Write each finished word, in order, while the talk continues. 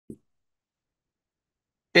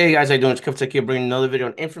Hey guys, how you doing? It's Kevtech here bringing another video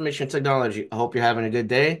on information technology. I hope you're having a good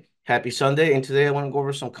day. Happy Sunday. And today I want to go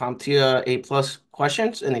over some Comptia A plus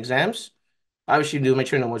questions and exams. Obviously, do make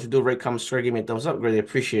sure you know what to do. Rate, comment, share, give me a thumbs up. Really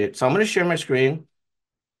appreciate it. So I'm going to share my screen.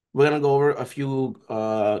 We're going to go over a few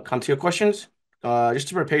Comptia questions just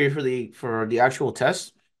to prepare you for the actual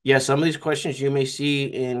test. Yeah, some of these questions you may see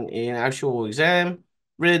in actual exam.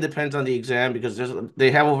 Really depends on the exam because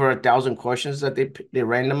they have over 1,000 questions that they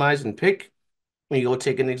randomize and pick when you go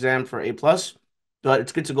take an exam for A plus. But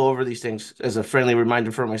it's good to go over these things as a friendly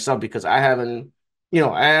reminder for myself because I haven't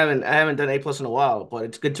done A plus in a while. But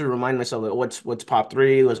it's good to remind myself that what's Pop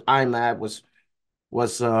 3, was IMAP, was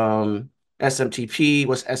SMTP,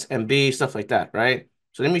 was SMB, stuff like that, right?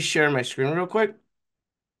 So let me share my screen real quick.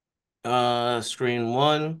 Screen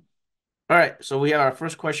one. All right, so we have our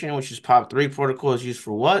first question, which is Pop 3 protocol is used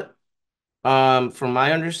for what? From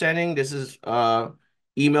my understanding, this is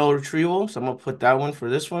email retrieval. So I'm gonna put that one for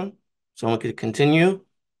this one. So I'm gonna continue.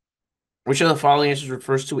 Which of the following answers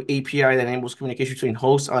refers to API that enables communication between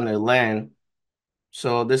hosts on a LAN?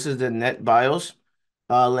 So this is the net BIOS.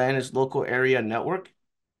 LAN is local area network.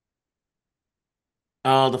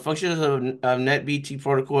 The functions of NetBT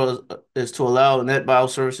protocol is to allow NetBIOS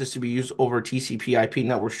services to be used over TCP/IP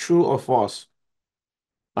networks. True or false?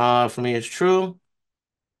 For me, it's true.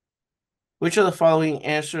 Which of the following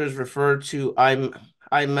answers refer to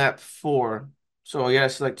IMAP 4? So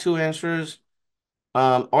yes, like two answers.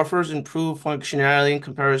 Offers improved functionality in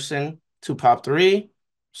comparison to POP 3,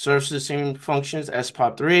 serves the same functions as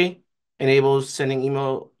POP 3, enables sending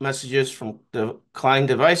email messages from the client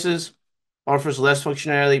devices, offers less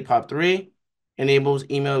functionality POP 3, enables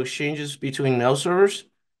email exchanges between mail servers.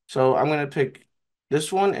 So I'm going to pick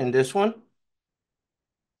this one and this one.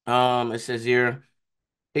 It says here,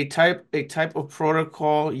 a type of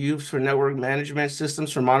protocol used for network management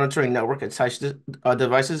systems for monitoring network attached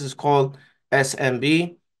devices is called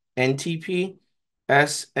SMB, NTP,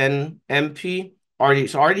 SNMP, RD.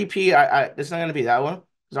 So RDP, it's not going to be that one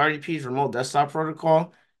because RDP is remote desktop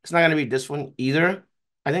protocol. It's not going to be this one either.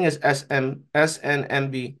 I think it's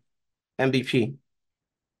SNMB, MBP.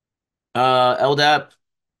 LDAP,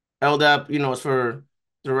 it's for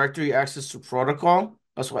directory access to protocol.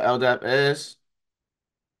 That's what LDAP is.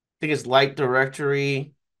 I think it's like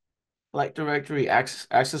directory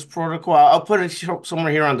access protocol. I'll put it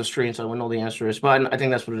somewhere here on the screen so I know the answer is, but I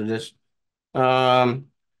think that's what it is.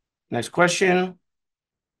 Um, Next question.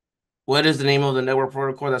 What is the name of the network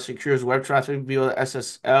protocol that secures web traffic via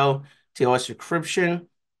SSL TLS encryption?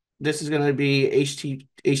 This is going to be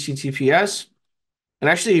HTTPS. And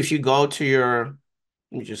actually, if you go to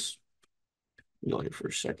let me just go here for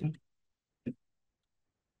a second.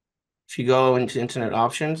 If you go into internet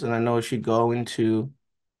options, and I know if you go into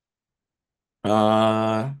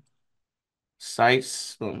uh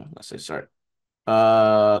sites, let's say sorry,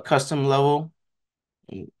 custom level.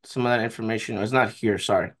 And some of that information is not here.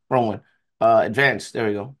 Sorry, wrong one. Advanced. There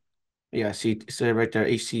we go. Yeah, see, so right there,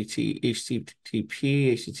 HTTP,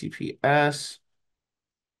 HTTPS.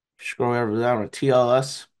 Scroll over down to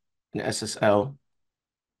TLS and SSL.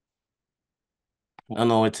 I don't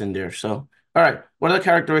know what's in there. So, all right. What are the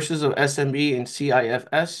characteristics of SMB and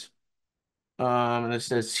CIFS? And it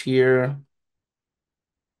says here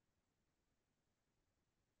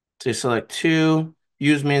to select two,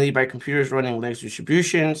 used mainly by computers running Linux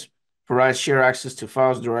distributions, provides share access to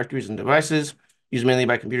files, directories, and devices, used mainly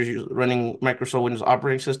by computers running Microsoft Windows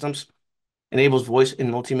operating systems, enables voice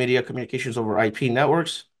and multimedia communications over IP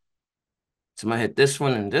networks. So I'm gonna hit this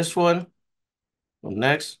one and this one. Go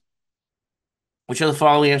next. Which of the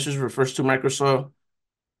following answers refers to Microsoft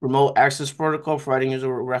Remote Access Protocol, providing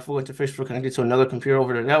user a graphical interface for connecting to another computer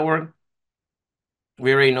over the network?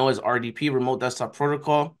 We already know as RDP, Remote Desktop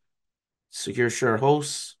Protocol. Secure Share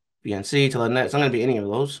Hosts, VNC, Telnet. It's not going to be any of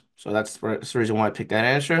those. So that's the reason why I picked that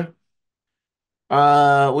answer.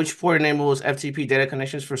 Which port enables FTP data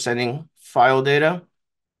connections for sending file data?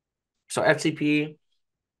 So FTP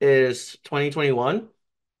is 2021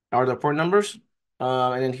 are the port numbers.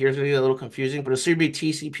 And then here's going to be a little confusing, but it should be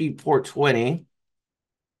TCP port 20.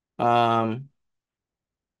 Um,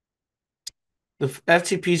 the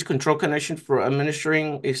FTP's control connection for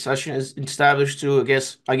administering a session is established to, I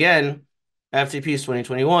guess, again, FTP is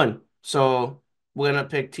 2021. So we're going to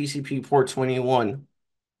pick TCP port 21.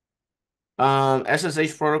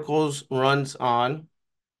 SSH protocols runs on,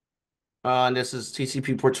 this is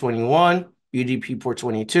TCP port 21, UDP port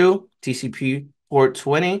 22, TCP port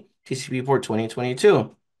 20, TCP port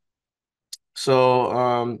 2022.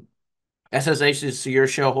 So SSH is secure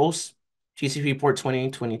shell host, TCP port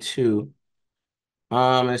 2022.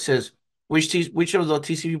 And it says, Which of the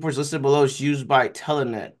TCP ports listed below is used by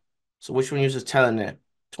Telenet? So which one uses Telenet?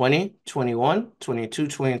 20, 21, 22,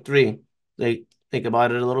 23. They think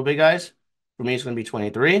about it a little bit, guys. For me, it's going to be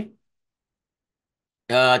 23.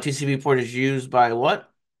 TCP port is used by what?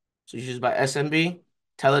 So it's used by SMB,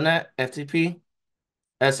 Telenet, FTP,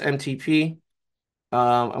 SMTP.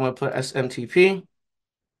 I'm going to put SMTP.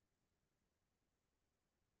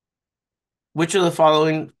 Which of the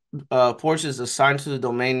following ports is assigned to the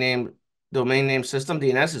domain name system?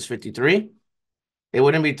 DNS is 53. It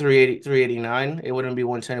wouldn't be 380, 389. It wouldn't be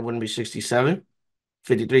 110. It wouldn't be 67.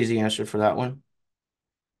 53 is the answer for that one.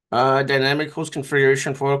 Dynamic host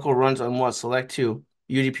configuration protocol runs on what? Select two.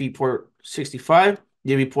 UDP port 65,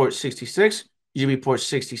 UDP port 66, UDP port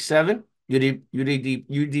 67,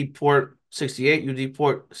 UD port 68, UD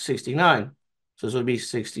port 69. So this would be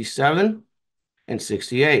 67 and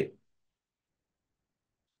 68.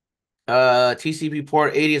 TCP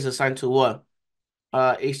port 80 is assigned to what?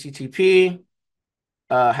 HTTP,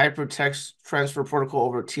 hypertext transfer protocol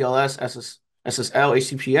over TLS,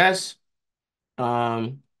 SSL,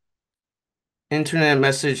 HTTPS, Internet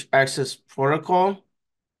Message Access Protocol,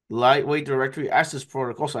 Lightweight Directory Access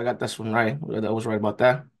Protocol. So I got this one right. That was right about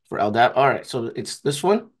that for LDAP. All right, so it's this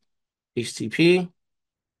one, HTTP.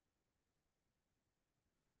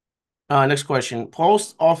 Next question.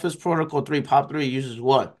 Post Office Protocol 3, POP3 uses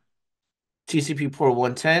what? TCP port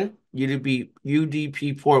 110,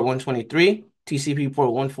 UDP port 123, TCP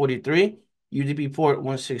port 143, UDP port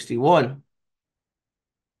 161.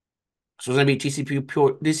 So it's going to be TCP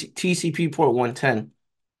port 110.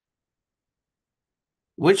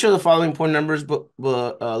 Which of the following port numbers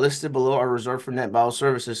listed below are reserved for NetBIOS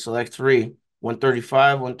services? Select three.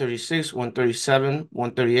 135, 136, 137,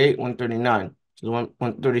 138, 139. So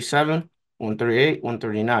 137, 138,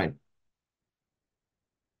 139.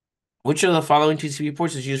 Which of the following TCP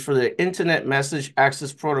ports is used for the Internet Message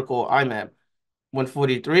Access Protocol, IMAP?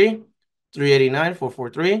 143, 389,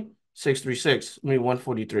 443, 636. I mean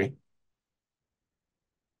 143.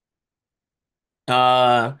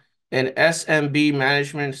 An SMB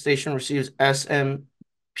management station receives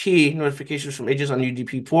SMP notifications from agents on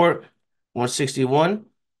UDP port 161,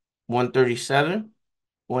 137,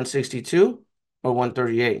 162, or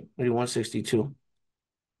 138. Maybe 162.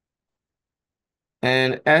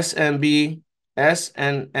 And SNMP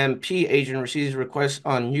agent receives requests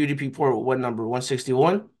on UDP port what number?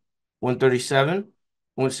 161, 137,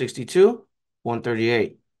 162,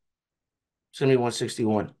 138. It's going to be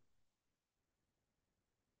 161.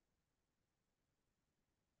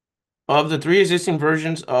 Of the three existing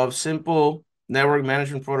versions of Simple Network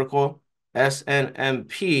Management Protocol,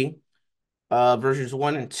 SNMP, versions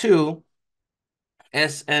 1 and 2,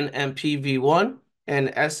 SNMP v1 and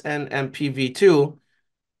SNMP v2,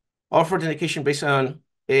 offer authentication based on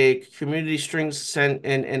a community string sent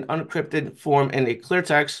in an unencrypted form and a clear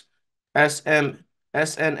text. SNMP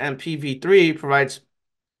v3 provides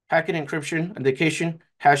packet encryption, authentication,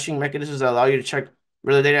 hashing mechanisms that allow you to check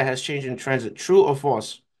whether data has changed in transit. True or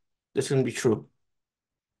false? This is going to be true.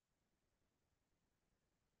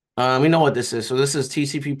 We know what this is. So this is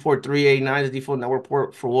TCP port 389, the default network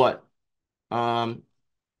port for what? LDAP.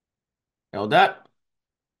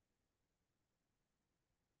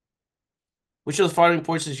 Which of the following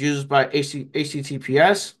ports is used by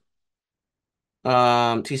HTTPS?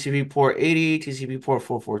 TCP port 80, TCP port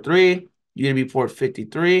 443, UDP port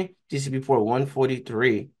 53, TCP port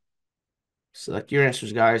 143. Select your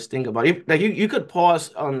answers, guys. Think about it. Like you could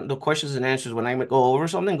pause on the questions and answers when I go over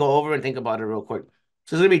something. Go over and think about it real quick.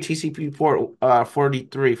 So it's gonna be TCP port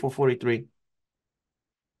 443.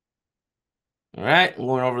 All right, I'm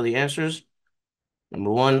going over the answers. Number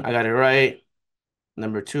one, I got it right.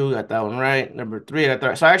 Number two, got that one right. Number three, I got that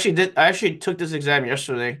right. So I actually took this exam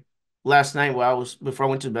yesterday, last night before I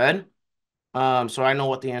went to bed. So I know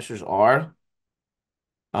what the answers are.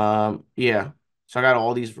 Yeah. So I got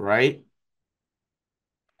all these right,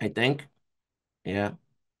 I think. Yeah.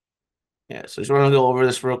 Yeah. So just want to go over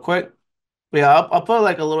this real quick. But yeah, I'll put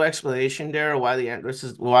like a little explanation there why this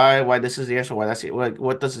is the answer, why that's it,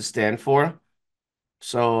 what does it stand for.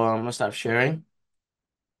 So I'm gonna stop sharing.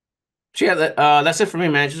 So yeah, that's it for me,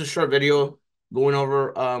 man. Just a short video going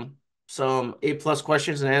over some A+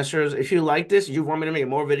 questions and answers. If you like this, you want me to make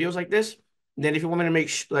more videos like this, then if you want me to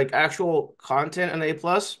make like actual content on A+,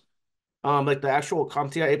 like the actual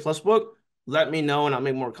Comptia A+ book, let me know and I'll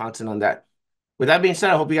make more content on that. With that being said,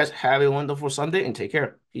 I hope you guys have a wonderful Sunday and take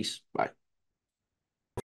care. Peace. Bye.